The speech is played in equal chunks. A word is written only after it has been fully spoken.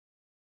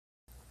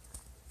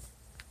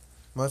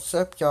What's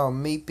up, y'all?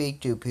 Me,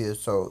 Big Dupe here.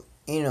 So,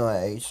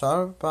 anyway,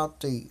 sorry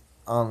about the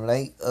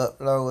late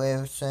upload,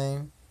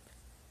 everything.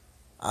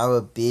 I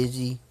was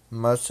busy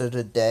most of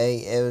the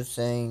day,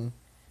 everything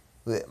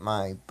with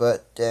my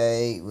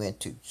birthday,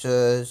 went to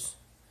church.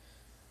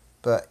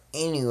 But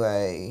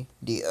anyway,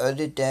 the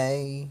other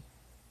day,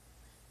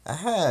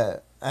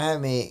 I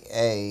had me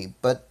a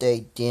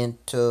birthday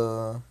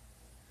dinner,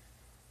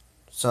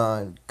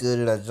 some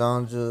good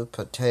lasagna,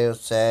 potato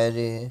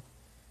salad,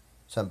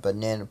 some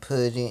banana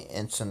pudding,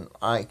 and some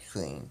ice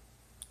cream.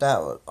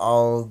 That was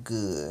all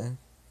good.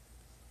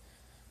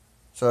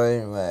 So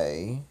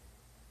anyway,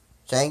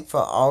 thanks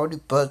for all the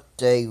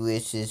birthday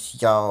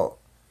wishes y'all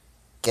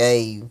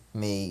gave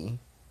me.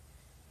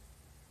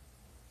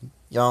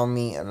 Y'all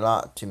mean a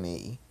lot to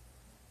me.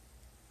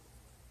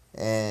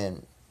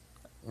 And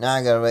now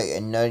I gotta wait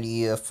another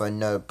year for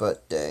another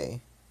birthday.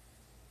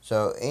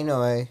 So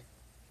anyway,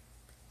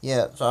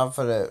 yeah, sorry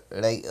for the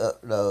late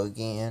upload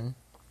again.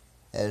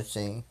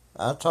 Everything.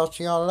 I'll talk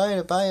to y'all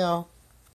later. Bye y'all.